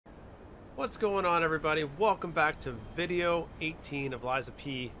What's going on, everybody? Welcome back to video 18 of Liza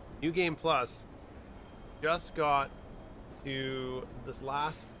P New Game Plus. Just got to this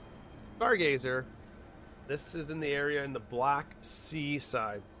last Stargazer. This is in the area in the Black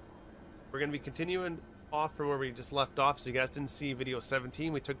Seaside. We're going to be continuing off from where we just left off. So you guys didn't see video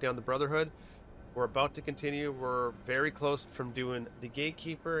 17. We took down the Brotherhood. We're about to continue. We're very close from doing the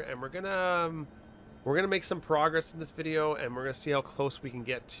Gatekeeper, and we're gonna make some progress in this video, and we're gonna see how close we can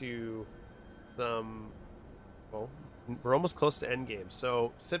get to some. Well, we're almost close to endgame.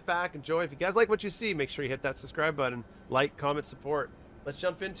 So sit back, enjoy. If you guys like what you see, make sure you hit that subscribe button, like, comment, support. Let's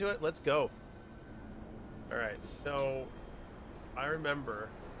jump into it. Let's go. All right. So I remember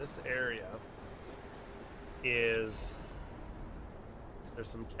this area is there's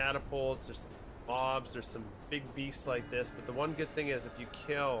some catapults. There's some mobs, there's some big beasts like this, but the one good thing is if you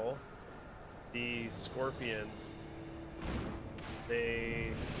kill the scorpions,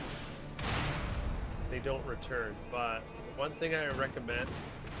 they don't return. But one thing I recommend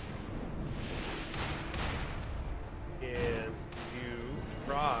is you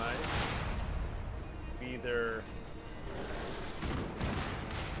try either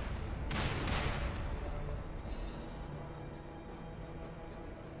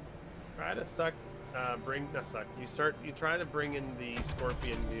try to suck, you try to bring in the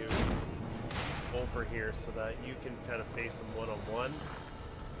scorpion dude over here so that you can kind of face him one-on-one.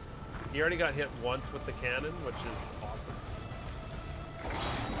 He already got hit once with the cannon, which is awesome.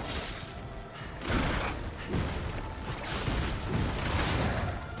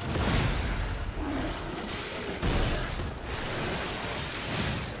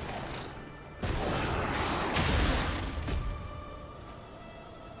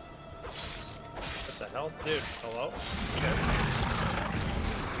 Dude, hello? Okay.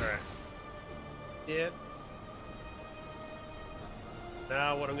 Alright. Yep.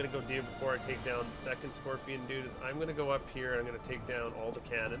 Now what I'm going to go do before I take down the second scorpion dude is I'm going to go up here and I'm going to take down all the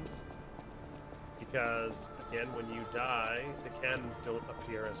cannons. Because, again, when you die, the cannons don't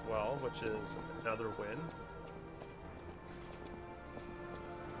appear as well, which is another win.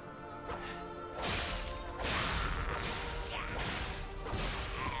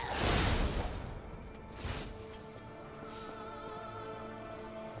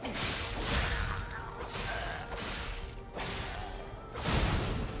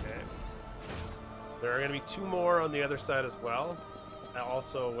 There are going to be two more on the other side as well,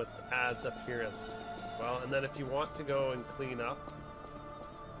 also with ads up here as well. And then if you want to go and clean up,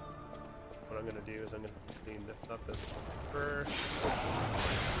 what I'm going to do is I'm going to clean this up as well first.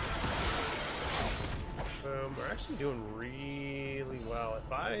 Boom. We're actually doing really well.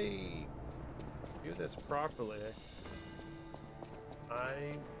 If I do this properly,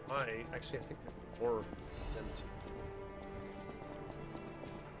 I might actually. I think there's more than two.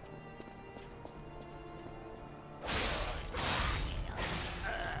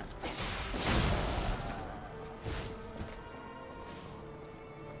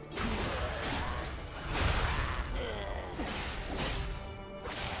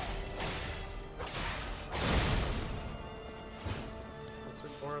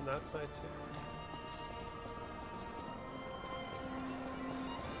 On that side too.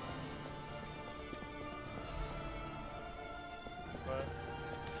 What?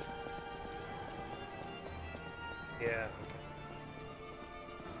 Yeah, okay.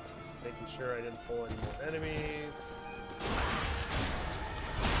 Making sure I didn't pull any more enemies.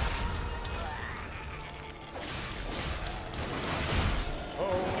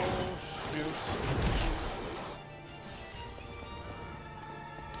 Oh, shoot.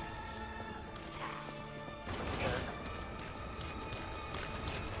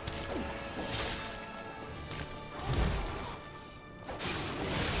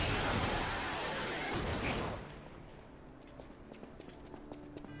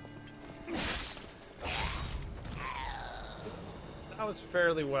 That was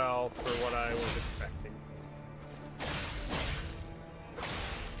fairly well for what I was expecting.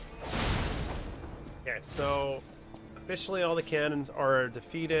 Okay, so officially all the cannons are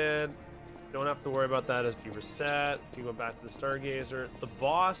defeated. You don't have to worry about that as you reset. If you go back to the Stargazer, the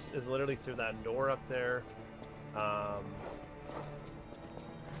boss is literally through that door up there.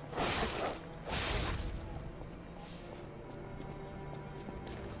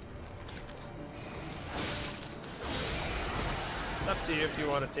 Up to you if you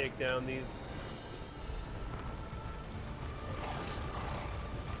want to take down these.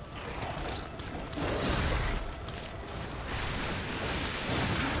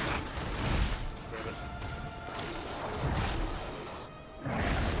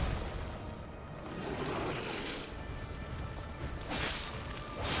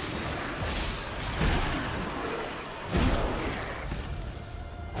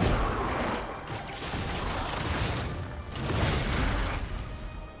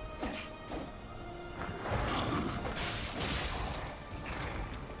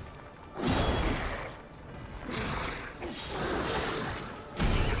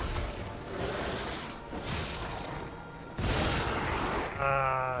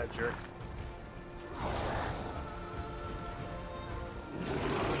 jerk.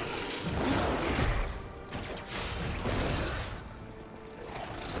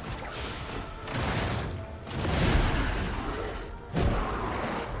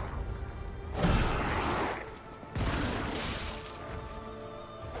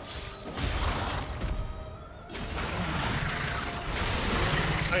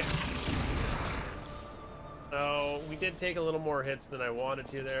 So we did take a little more hits than I wanted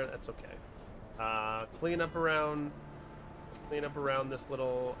to there. That's okay. Clean up around this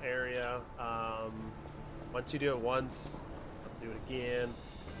little area. Once you do it once, do it again.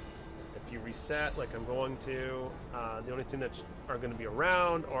 If you reset, like I'm going to, the only thing that are going to be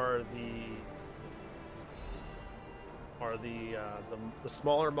around are the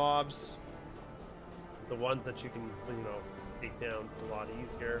smaller mobs, the ones that you can, you know, take down a lot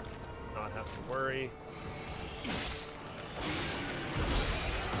easier, not have to worry.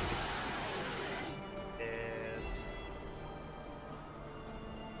 And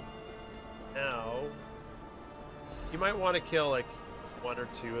now you might want to kill like 1 or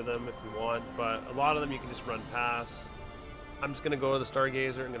 2 of them if you want, but a lot of them you can just run past. I'm just gonna go to the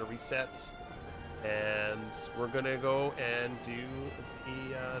Stargazer. I'm gonna reset, and we're gonna go and do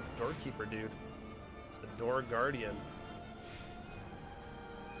the doorkeeper dude, the door guardian.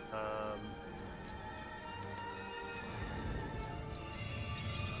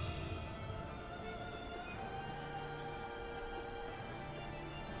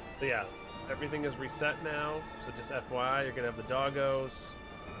 So yeah, everything is reset now. So just FYI, you're gonna have the doggos.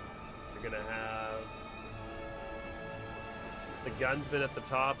 You're gonna have the gunsmen at the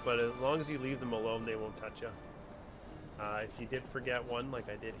top, but as long as you leave them alone, they won't touch you. If you did forget one, like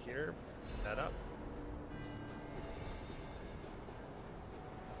I did here, pick that up.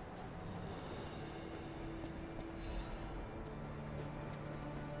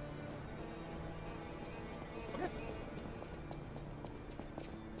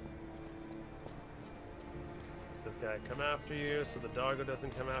 Guy come after you, so the doggo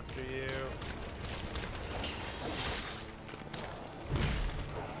doesn't come after you.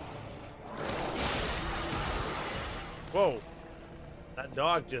 Whoa! That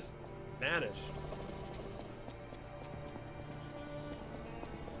dog just vanished.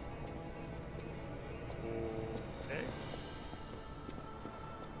 Okay.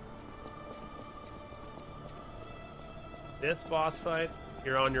 This boss fight,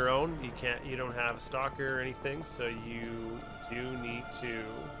 you're on your own. You don't have a stalker or anything, so you do need to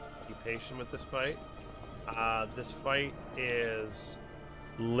be patient with this fight. This fight is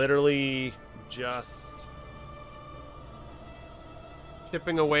literally just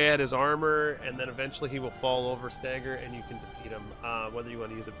chipping away at his armor, and then eventually he will fall over, stagger, and you can defeat him. Whether you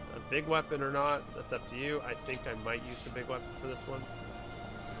want to use a big weapon or not, that's up to you. I think I might use the big weapon for this one.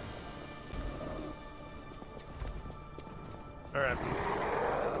 Alright.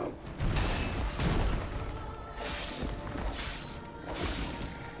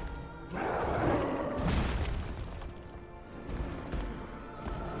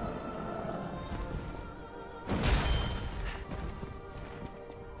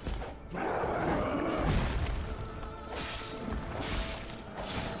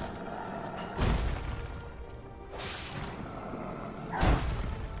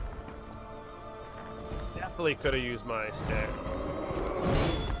 Definitely could have used my stack.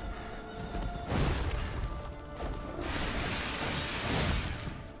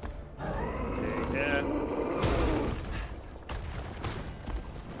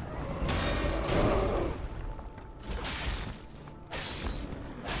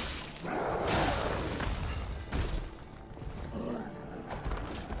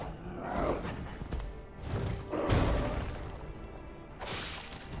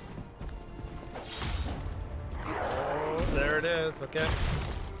 There it is, okay.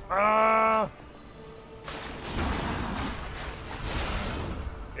 Ah!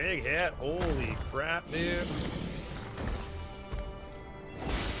 Big hit, holy crap, dude.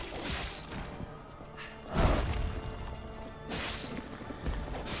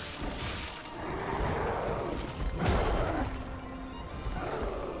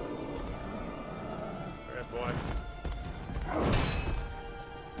 Alright, boy.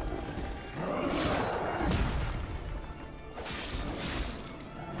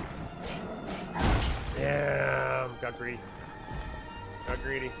 Damn, got greedy. Got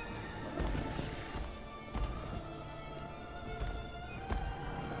greedy.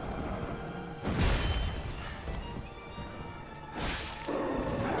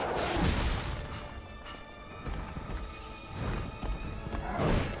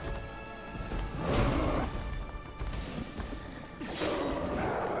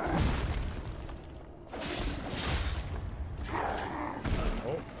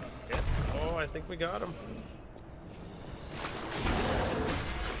 I think we got him.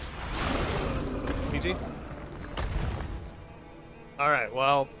 PG? Alright,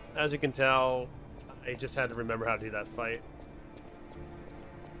 well, as you can tell, I just had to remember how to do that fight.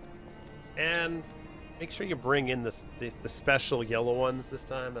 And make sure you bring in the special yellow ones this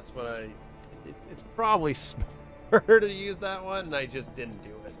time. That's what it's probably smarter to use that one, and I just didn't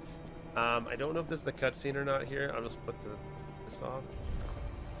do it. I don't know if this is the cutscene or not here. I'll just put this off.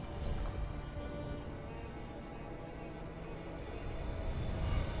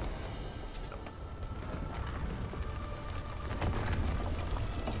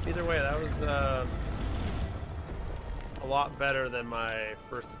 Either way, that was a lot better than my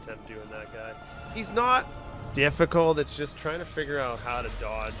first attempt doing that guy. He's not difficult, it's just trying to figure out how to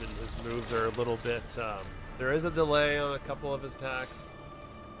dodge, and his moves are a little bit, there is a delay on a couple of his attacks.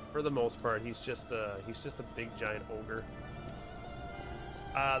 For the most part, he's just a big giant ogre.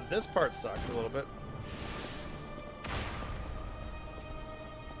 This part sucks a little bit.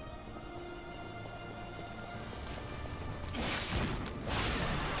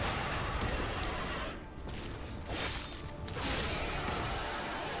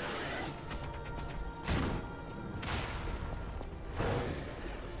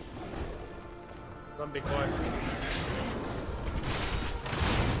 Come, big boy.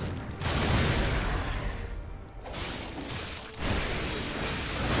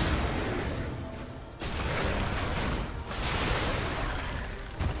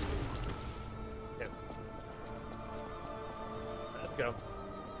 Go.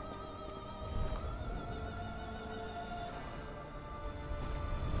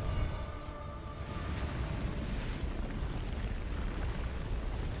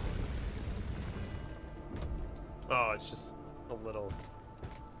 Oh, it's just a little...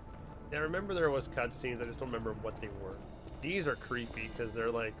 Yeah, I remember there was cutscenes, I just don't remember what they were. These are creepy because they're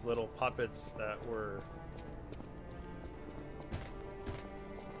like little puppets that were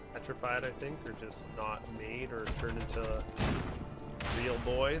petrified, I think, or just not made or turned into real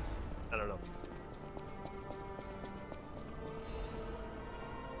boys. I don't know.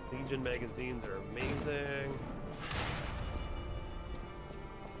 Legion magazines are amazing.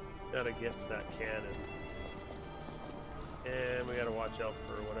 Gotta get to that cannon. And we gotta watch out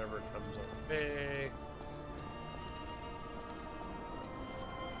for whatever comes our way.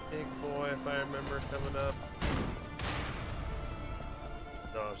 Big boy, if I remember, coming up.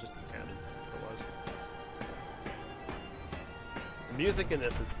 No, it's just a cannon. It was. The music in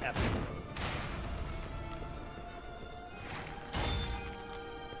this is epic.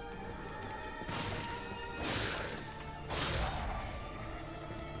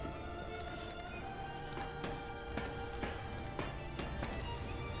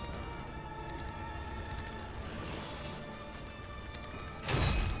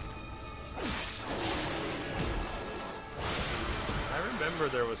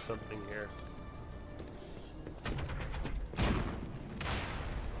 There was something here.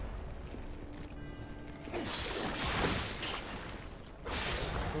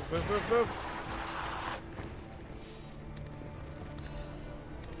 Move, move, move, move.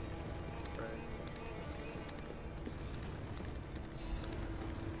 Right.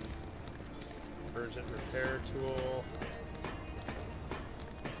 Urgent repair tool.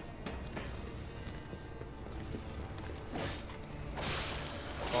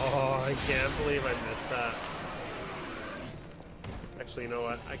 Oh, I can't believe I missed that. Actually, you know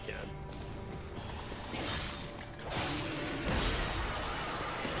what? I can.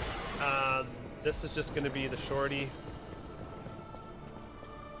 This is just going to be the shorty.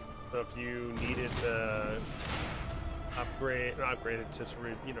 So if you needed to upgrade it to,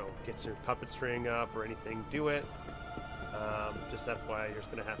 you know, get your puppet string up or anything, do it. Just FYI, you're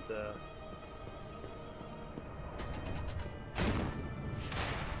just going to have to...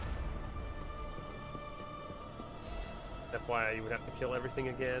 FYI, you would have to kill everything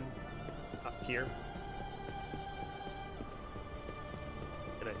again up here.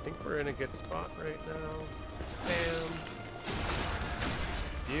 And I think we're in a good spot right now. Bam.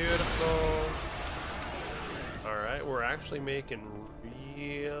 Beautiful. Alright, we're actually making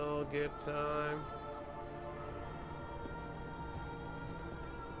real good time.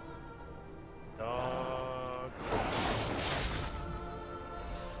 Dog.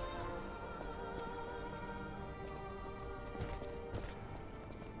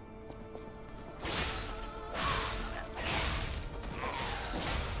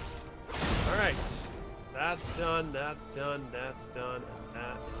 Alright. That's done, that's done, that's done, and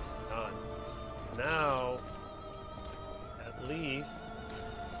that is done. Now, at least...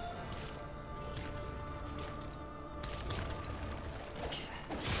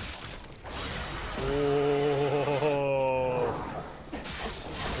 Oh,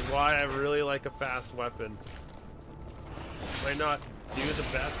 that's why I really like a fast weapon. Might not do the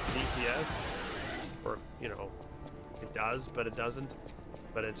best DPS, or you know, it does, but it doesn't.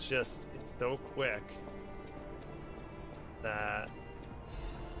 But it's just, it's so quick that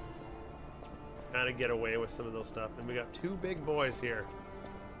kind of get away with some of those stuff. And we got two big boys here.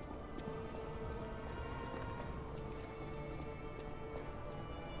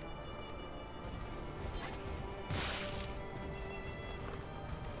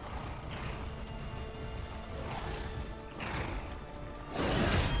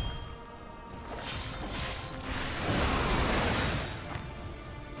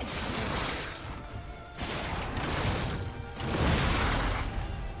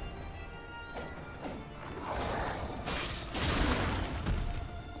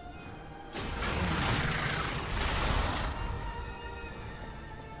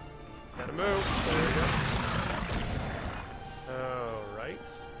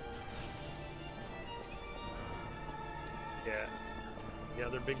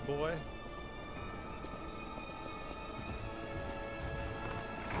 Big boy.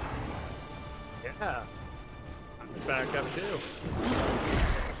 Yeah. I'm back up too.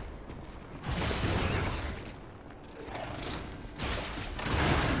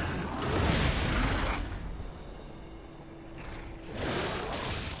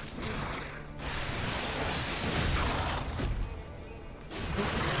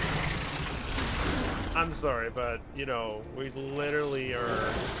 I'm sorry, but, you know, we literally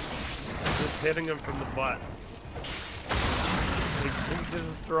are just hitting him from the butt. We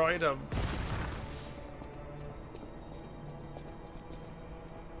destroyed him.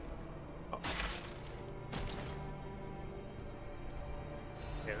 Oh.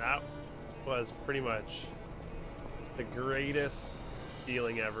 Yeah, that was pretty much the greatest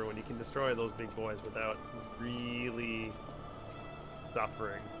feeling ever when you can destroy those big boys without really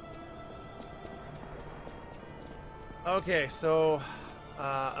suffering. Okay, so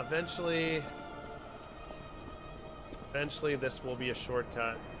eventually this will be a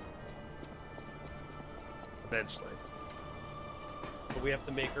shortcut. Eventually. But we have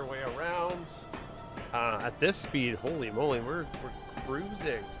to make our way around. At this speed, holy moly, we're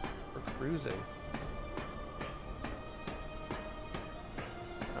cruising. We're cruising.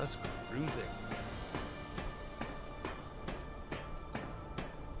 Us cruising.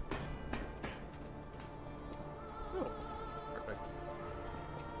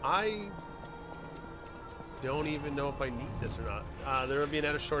 I don't even know if I need this or not. There will be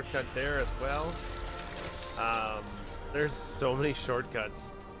another shortcut there as well. There's so many shortcuts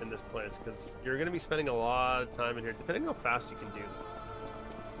in this place because you're going to be spending a lot of time in here, depending on how fast you can do.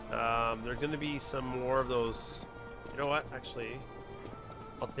 There's going to be some more of those. You know what? Actually,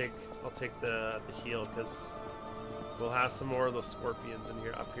 I'll take the heal because we'll have some more of those scorpions in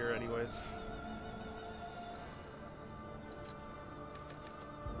here, up here, anyways.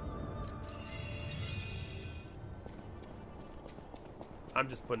 I'm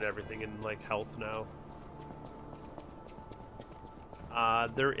just putting everything in like health now.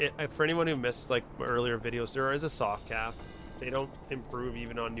 For anyone who missed like earlier videos, there is a soft cap. They don't improve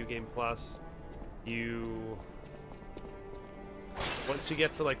even on New Game Plus. Once you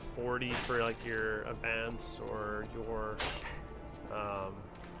get to like 40 for like your advance or your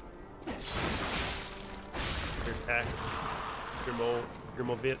tech, your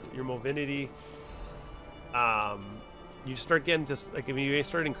mobility, you start getting just like if you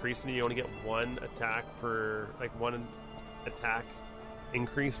start increasing it, you only get one attack per one attack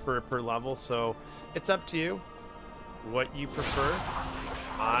increase per level. So it's up to you what you prefer.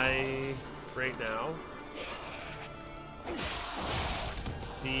 Right now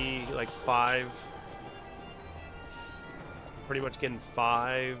the like 5, pretty much getting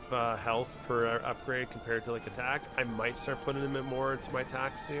 5 health per upgrade compared to like attack. I might start putting a bit more into my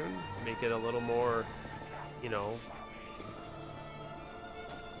attack soon, make it a little more, you know,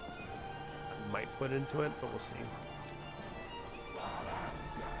 might put into it, but we'll see.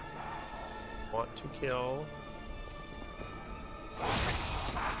 Want to kill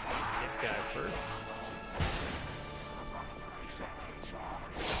that guy first.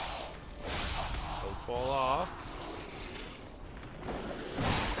 Don't fall off.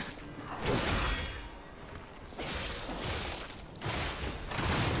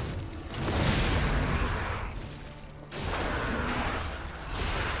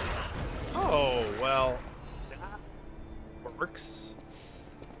 Oh, well, that works.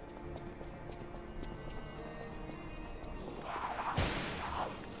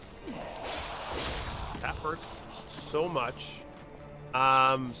 That works so much.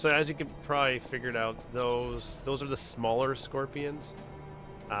 So as you can probably figured out, those are the smaller scorpions.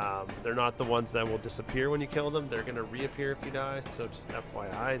 They're not the ones that will disappear when you kill them. They're gonna reappear if you die. So just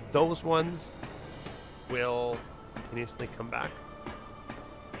FYI, those ones will continuously come back.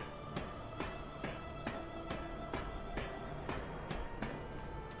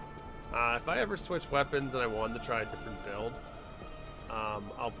 If I ever switch weapons and I wanted to try a different build,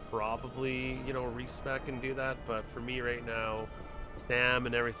 I'll probably, you know, respec and do that. But for me right now, stam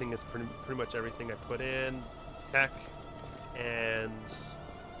and everything is pretty much everything I put in. Tech and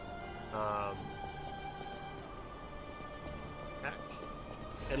tech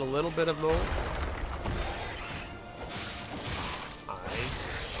and a little bit of mold. I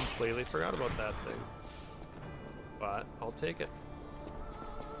completely forgot about that thing, but I'll take it.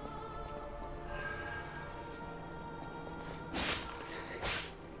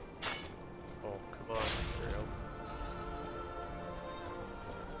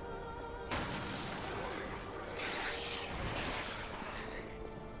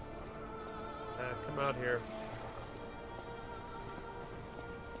 Out here.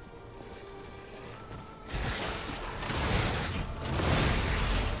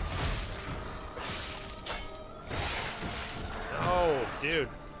 No, dude.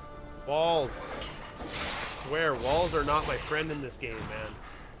 Walls. I swear, walls are not my friend in this game, man.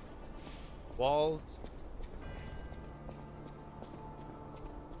 Walls.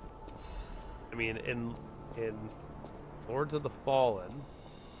 I mean, in Lords of the Fallen,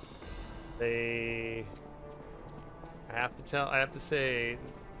 I have to say,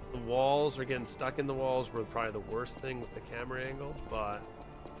 the walls, or getting stuck in the walls, were probably the worst thing with the camera angle. But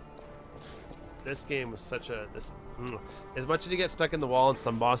this game was such a as much as you get stuck in the wall in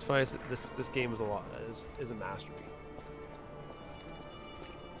some boss fights, this game is a masterpiece.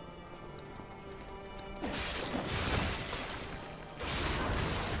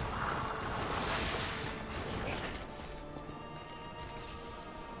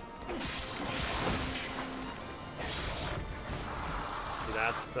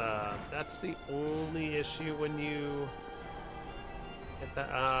 That's the only issue when you get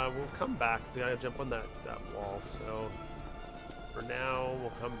that. We'll come back. So we gotta jump on that wall. So for now,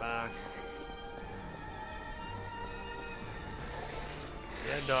 we'll come back.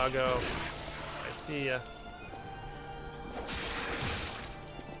 Yeah, doggo. I see ya.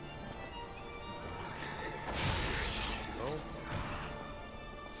 Oh.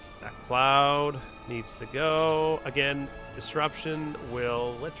 That cloud needs to go. Again, disruption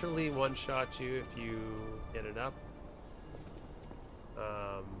will literally one-shot you if you get it up.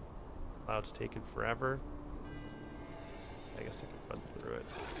 Cloud's taking forever. I guess I can run through it.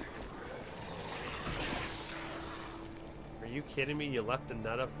 Are you kidding me? You left a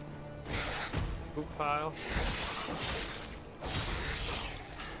nut up poop pile?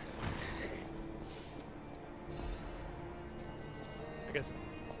 I guess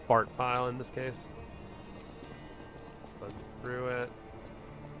fart pile in this case. Run through it.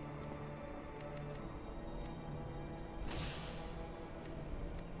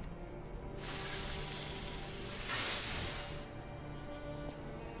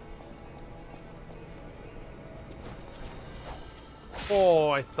 Oh,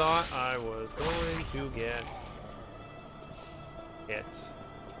 I thought I was going to get it.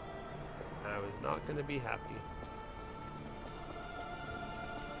 I was not going to be happy.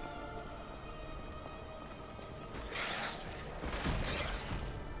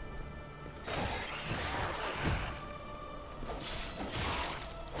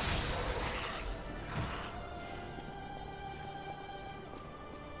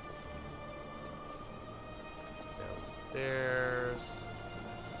 Downstairs.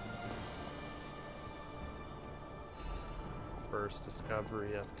 First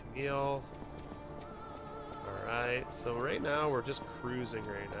discovery of Camille. Alright, so right now we're just cruising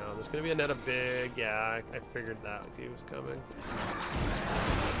right now. There's gonna be another big, yeah, I figured that he was coming.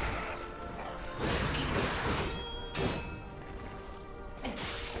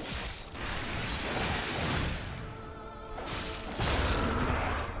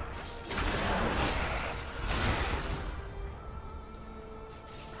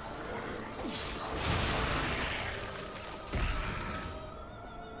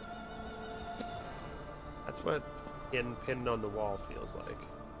 That's what getting pinned on the wall feels like.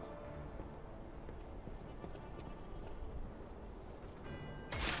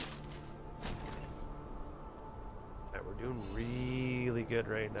 Alright, we're doing really good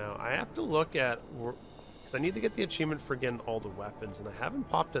right now. I have to look at, because I need to get the achievement for getting all the weapons, and I haven't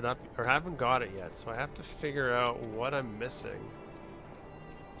popped it up, or haven't got it yet, so I have to figure out what I'm missing.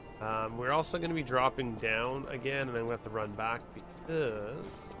 We're also going to be dropping down again, and I'm going to have to run back because is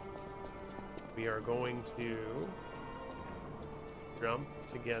we are going to jump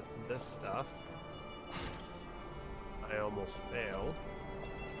to get this stuff. I almost failed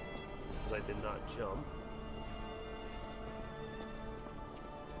because I did not jump.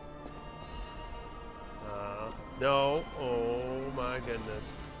 No. Oh my goodness.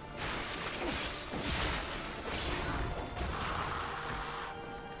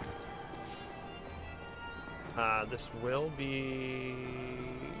 This will be...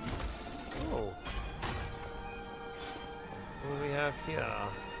 Oh. What do we have here?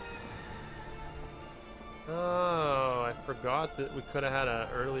 Oh, I forgot that we could have had an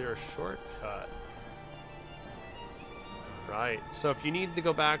earlier shortcut. Right. So if you need to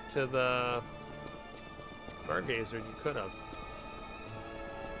go back to the Stargazer, you could have.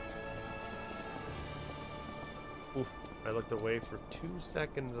 Oof. I looked away for 2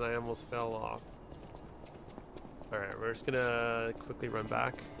 seconds and I almost fell off. Alright, we're just gonna quickly run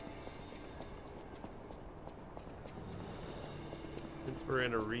back. Since we're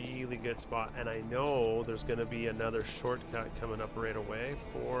in a really good spot, and I know there's gonna be another shortcut coming up right away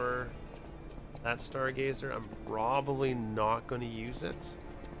for that Stargazer, I'm probably not gonna use it.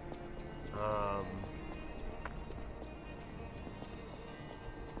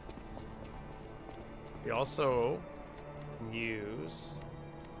 We also can use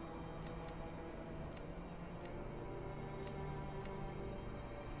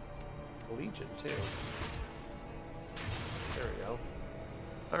Legion too. There we go.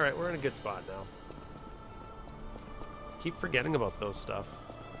 Alright, we're in a good spot now. Keep forgetting about those stuff.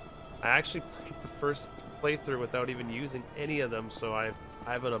 I actually played the first playthrough without even using any of them, so I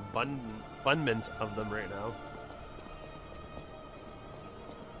have an abundance of them right now.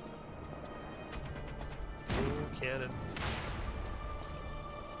 Ooh, cannon.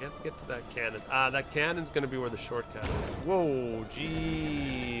 You have to get to that cannon. That cannon's gonna be where the shortcut is. Whoa,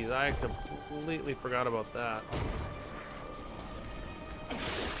 jeez, I completely forgot about that.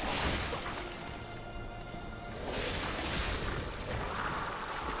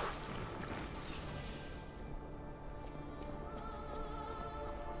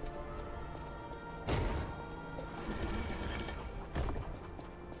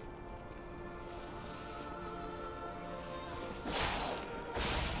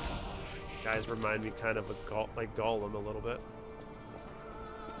 Guys remind me kind of like Gollum a little bit.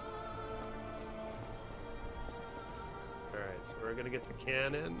 Alright, so we're gonna get the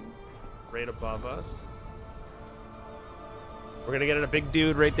cannon right above us. We're gonna get a big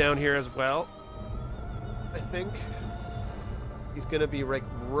dude right down here as well. I think he's gonna be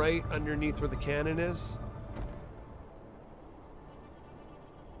right underneath where the cannon is.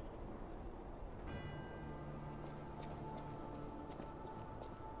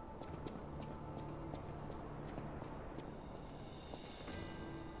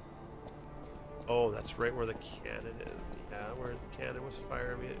 Oh, that's right where the cannon is. Yeah, where the cannon was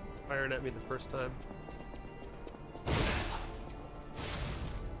firing at me the first time.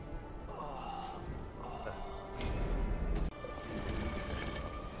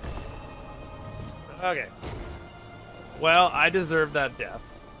 Okay. Well, I deserve that death.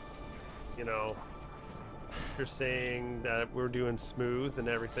 You know, you're saying that we're doing smooth and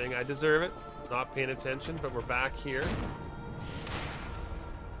everything. I deserve it. Not paying attention, but we're back here.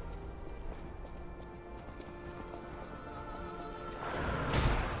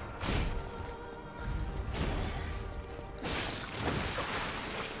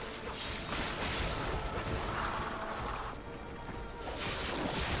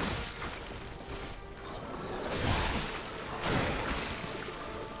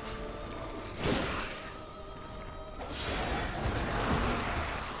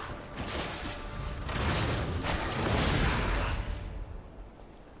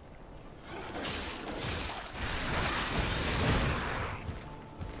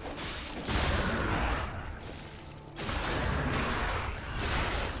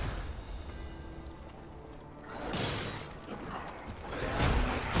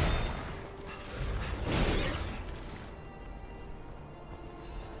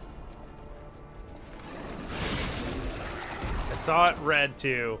 Saw it red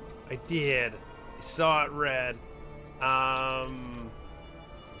too. I did. I saw it red. Oh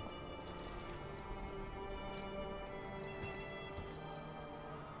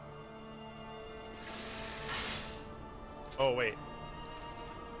wait.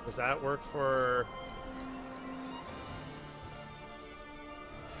 Does that work for?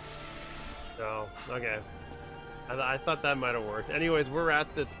 No. Okay. I thought that might have worked. Anyways, we're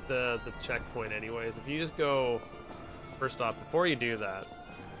at the checkpoint. Anyways, if you just go. First off, before you do that,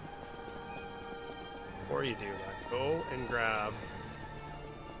 go and grab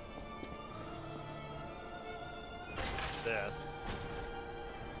this.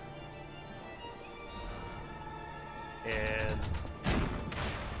 And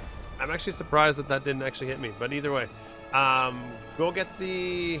I'm actually surprised that that didn't actually hit me, but either way, go get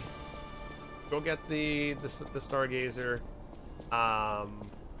the Stargazer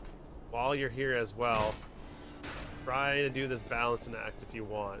while you're here as well. Try to do this balancing act if you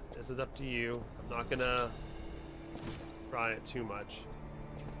want. This is up to you. I'm not gonna try it too much,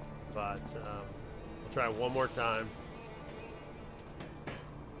 but I'll try it one more time.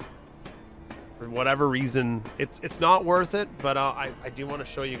 For whatever reason, it's not worth it, but I do want to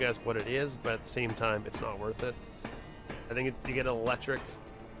show you guys what it is, but at the same time, it's not worth it. I think you get an electric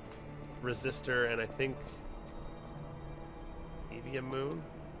resistor, and I think maybe a moon.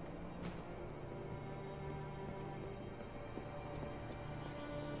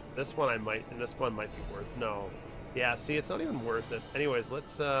 This one and this one might be worth. No, yeah. See, it's not even worth it. Anyways,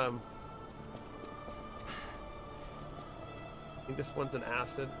 let's. I think this one's an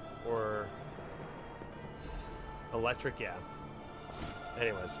acid or electric. Yeah.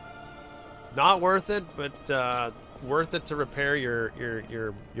 Anyways, not worth it, but worth it to repair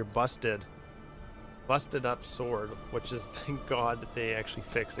your busted up sword, which is, thank God that they actually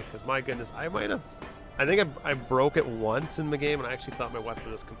fix it, because my goodness, I think I broke it once in the game, and I actually thought my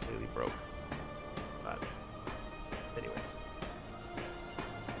weapon was completely broke. But anyways,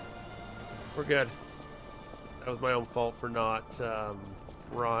 we're good. That was my own fault for not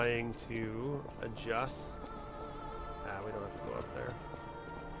trying to adjust. We don't have to go up there.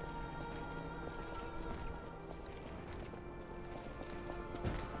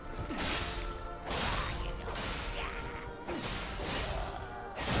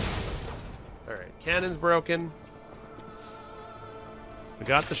 Alright, cannon's broken. We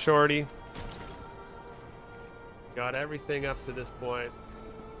got the shorty. Got everything up to this point.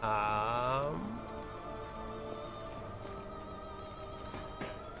 I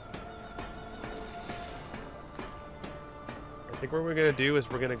think what we're gonna do is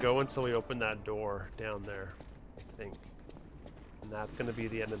we're gonna go until we open that door down there, I think. And that's gonna be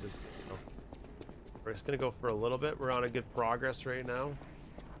the end of this video. We're just gonna go for a little bit. We're on a good progress right now.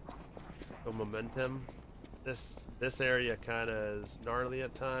 Go momentum. This area kind of is gnarly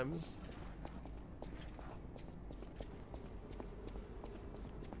at times.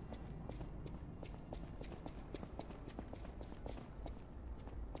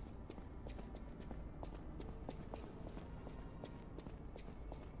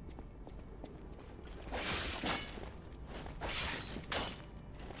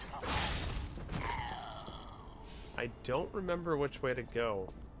 I don't remember which way to go.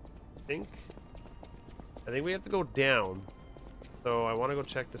 I think we have to go down. So I want to go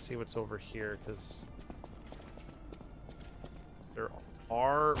check to see what's over here, because there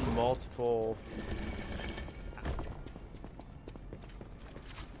are multiple.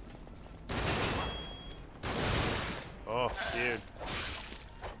 Oh, dude.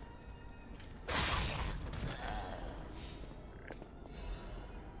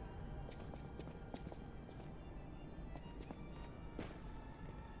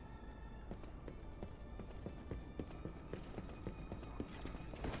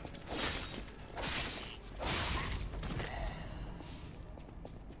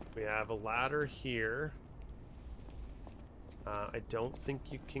 We have a ladder here. I don't think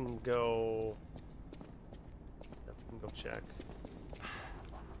you can go. I can go check.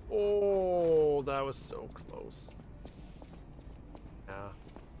 Oh, that was so close. Yeah.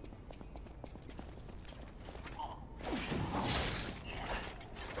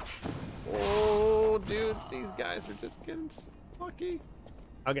 Oh, dude, these guys are just getting lucky.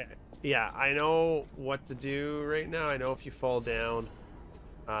 Okay, yeah, I know what to do right now. I know if you fall down,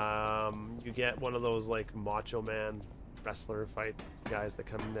 you get one of those like Macho Man wrestler fight guys that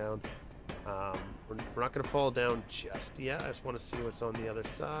come down. We're not gonna fall down just yet. I just want to see what's on the other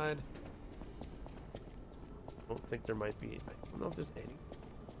side. I don't think there might be. I don't know if there's any.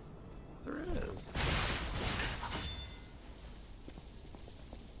 There is.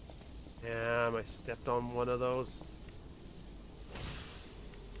 Damn, I stepped on one of those.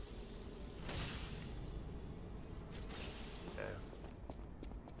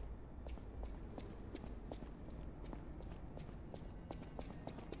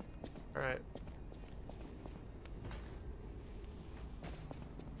 Alright.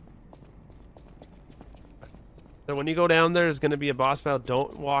 So when you go down there, there's going to be a boss battle.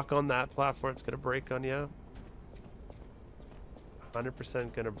 Don't walk on that platform. It's going to break on you.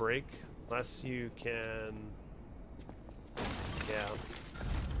 100% going to break. Unless you can... Yeah.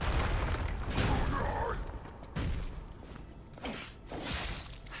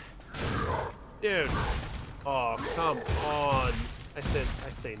 Dude. Oh, come on. I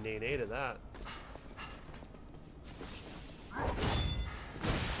say nay to that.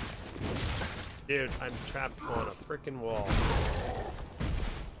 Dude, I'm trapped on a freaking wall.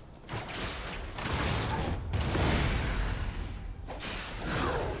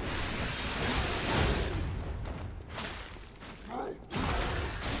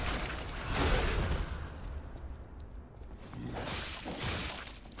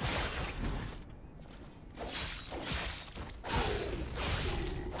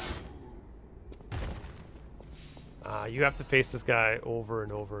 You have to face this guy over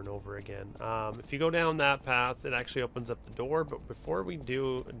and over and over again. If you go down that path, it actually opens up the door. But before we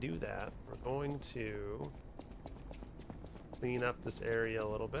do that, we're going to clean up this area a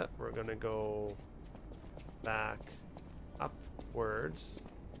little bit. We're going to go back upwards.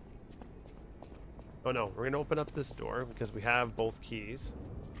 Oh no, we're going to open up this door because we have both keys.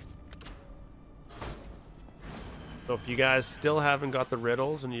 So if you guys still haven't got the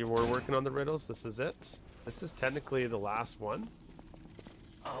riddles and you were working on the riddles, this is it. This is technically the last one.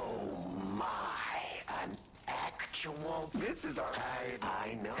 Oh my, an actual... This is our...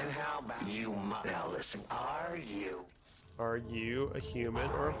 I know. And how about you? Now listen, are you a human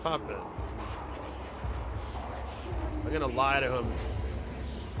or a puppet? I'm gonna lie to him.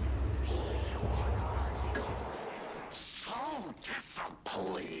 So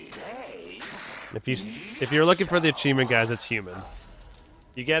disciplined, eh? If you're looking for the achievement, guys, it's human.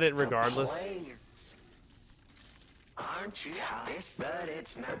 You get it regardless. Aren't you tough? But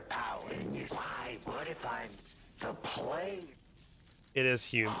it's not power. Why? What if I'm the player? It is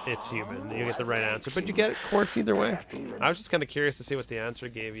human. It's human. You get the right answer, but you get quartz either way. I was just kind of curious to see what the answer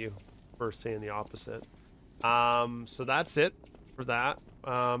gave you for saying the opposite. So that's it for that.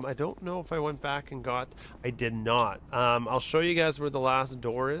 I don't know if I went back and got... I did not. I'll show you guys where the last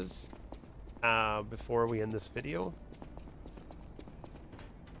door is before we end this video.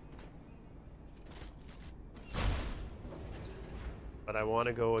 But I want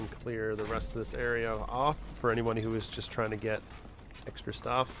to go and clear the rest of this area off for anyone who is just trying to get extra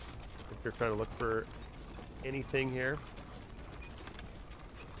stuff. If you're trying to look for anything here.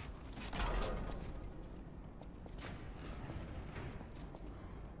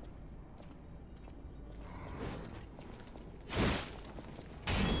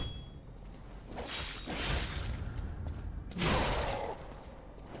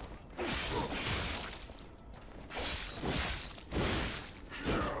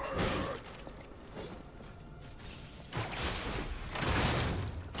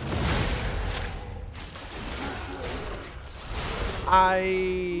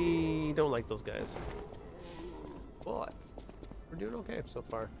 I don't like those guys, but we're doing okay so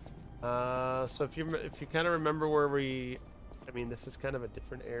far. So if you kind of remember where I mean, this is kind of a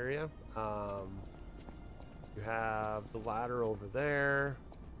different area. You have the ladder over there.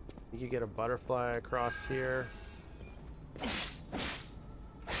 You can get a butterfly across here. It's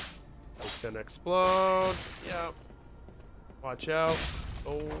gonna explode. Yep. Watch out.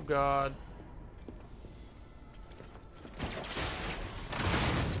 Oh God.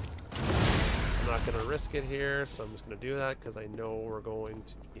 I'm not going to risk it here, so I'm just going to do that because I know we're going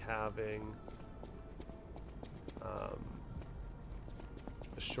to be having a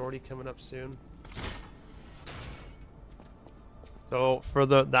shorty coming up soon. So for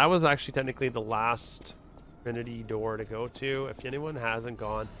that was actually technically the last Trinity door to go to. If anyone hasn't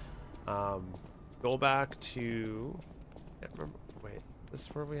gone, go back to... I can't remember. Wait, this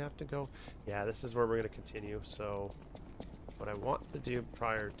is where we have to go? Yeah, this is where we're going to continue. So what I want to do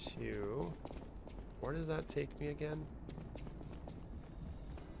prior to... Where does that take me again?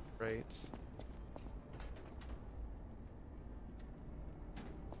 Right.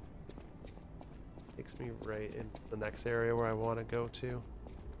 Takes me right into the next area where I want to go to.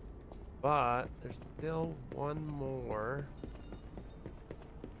 But there's still one more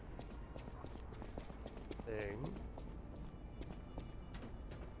thing.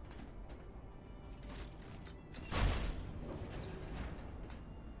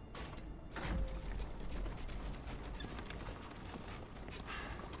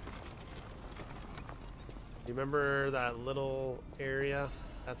 You remember that little area?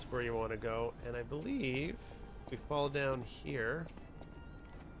 That's where you want to go. And I believe if we fall down here,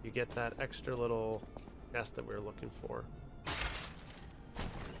 you get that extra little nest that we were looking for.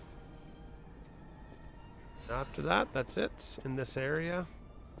 After that, that's it in this area.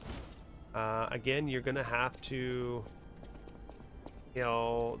 Again, you're going to have to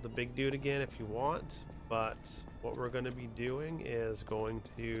kill the big dude again if you want. But what we're going to be doing is going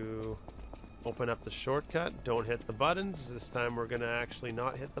to... open up the shortcut. Don't hit the buttons. This time we're going to actually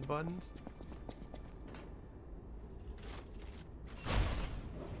not hit the buttons.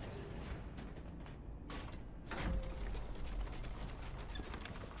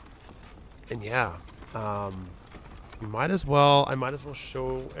 And yeah, you might as well. I might as well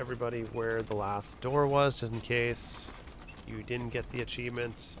show everybody where the last door was, just in case you didn't get the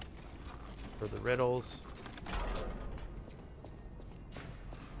achievement for the riddles.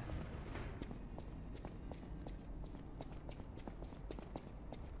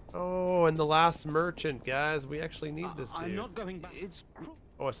 Oh, and the last merchant, guys. We actually need this dude. I'm not going back. It's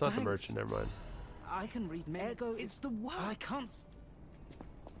Oh, it's not the merchant. Never mind. I can read Ego. It's the word. I can't.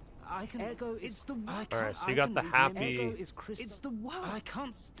 I can. Ego. It's the word. All right, so you got the happy. It's the word. I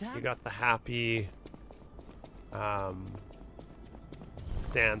can't stand. You got the happy.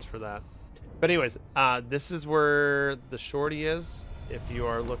 Stands for that. But anyways, this is where the shorty is. If you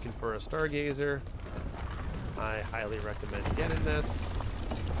are looking for a Stargazer, I highly recommend getting this.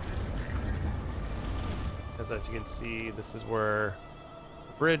 Because as you can see, this is where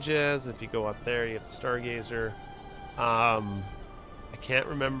the bridge is. If you go up there, you have the Stargazer. I can't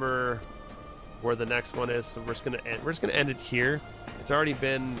remember where the next one is, so we're just gonna end it here. It's already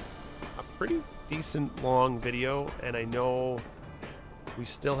been a pretty decent long video, and I know we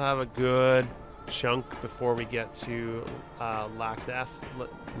still have a good chunk before we get to Laxas.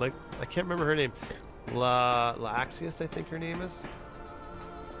 Like I can't remember her name. Laxius, I think her name is.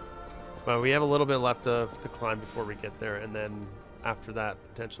 But we have a little bit left of the climb before we get there, and then after that,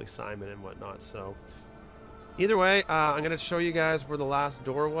 potentially Simon and whatnot. So either way, I'm going to show you guys where the last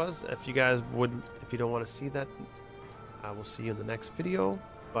door was. If you guys if you don't want to see that, I will see you in the next video.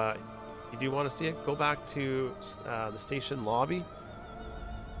 But if you do want to see it, go back to the station lobby.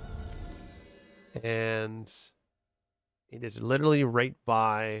 And it is literally right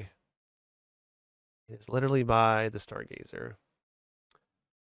by, the Stargazer.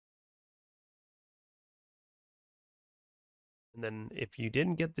 And then if you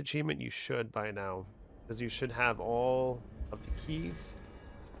didn't get the achievement, you should by now, because you should have all of the keys.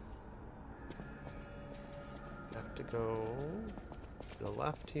 You have to go to the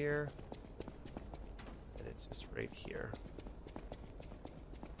left here, and it's just right here.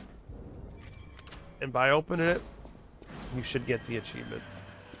 And by opening it, you should get the achievement.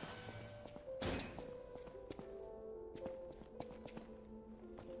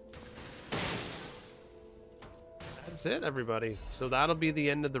 That's it, everybody. So that'll be the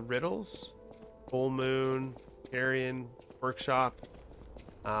end of the riddles. Full Moon, Carrion, Workshop.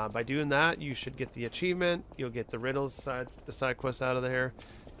 By doing that, you should get the achievement. You'll get the riddles the side quests out of there.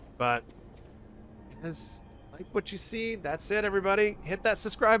 But guys, like what you see, that's it, everybody. Hit that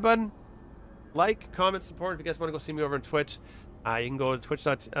subscribe button. Like, comment, support. If you guys want to go see me over on Twitch, you can go to Twitch.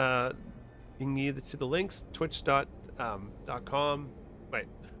 You can either see the links, twitch.com. Wait.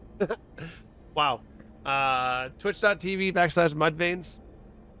 Wow. Twitch.tv/mudveins.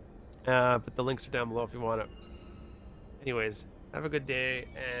 But the links are down below if you want it. Anyways, have a good day,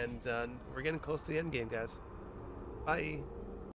 and we're getting close to the end game, guys. Bye.